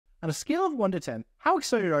On a scale of 1 to 10, how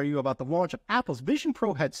excited are you about the launch of Apple's Vision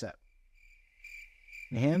Pro headset?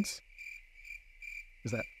 Hands?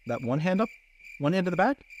 Is that one hand up? One hand in the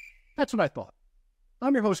back? That's what I thought.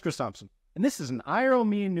 I'm your host, Chris Thompson, and this is an IRL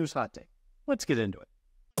Media News Hot Take. Let's get into it.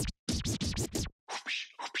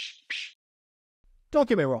 Don't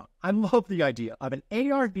get me wrong, I love the idea of an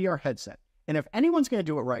AR/VR headset, and if anyone's going to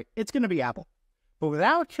do it right, it's going to be Apple. But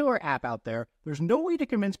without a killer app out there, there's no way to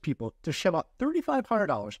convince people to shell out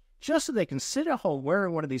 $3,500 just so they can sit at home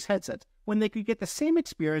wearing one of these headsets when they could get the same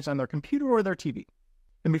experience on their computer or their TV.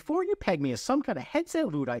 And before you peg me as some kind of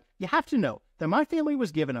headset Luddite, you have to know that my family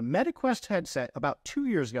was given a MetaQuest headset about 2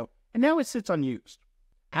 years ago, and now it sits unused.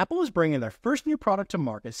 Apple is bringing their first new product to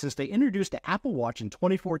market since they introduced the Apple Watch in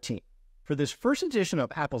 2014. For this first edition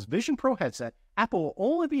of Apple's Vision Pro headset, Apple will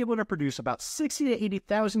only be able to produce about 60 to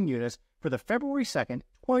 80,000 units for the February 2nd,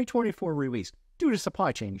 2024 release due to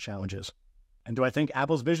supply chain challenges. And do I think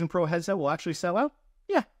Apple's Vision Pro headset will actually sell out?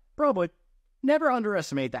 Yeah, probably. Never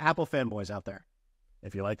underestimate the Apple fanboys out there.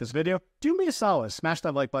 If you like this video, do me a solid, smash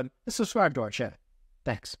that like button, and subscribe to our channel.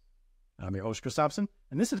 Thanks. I'm your host, Chris Thompson,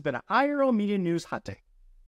 and this has been an IRL Media News Hot Take.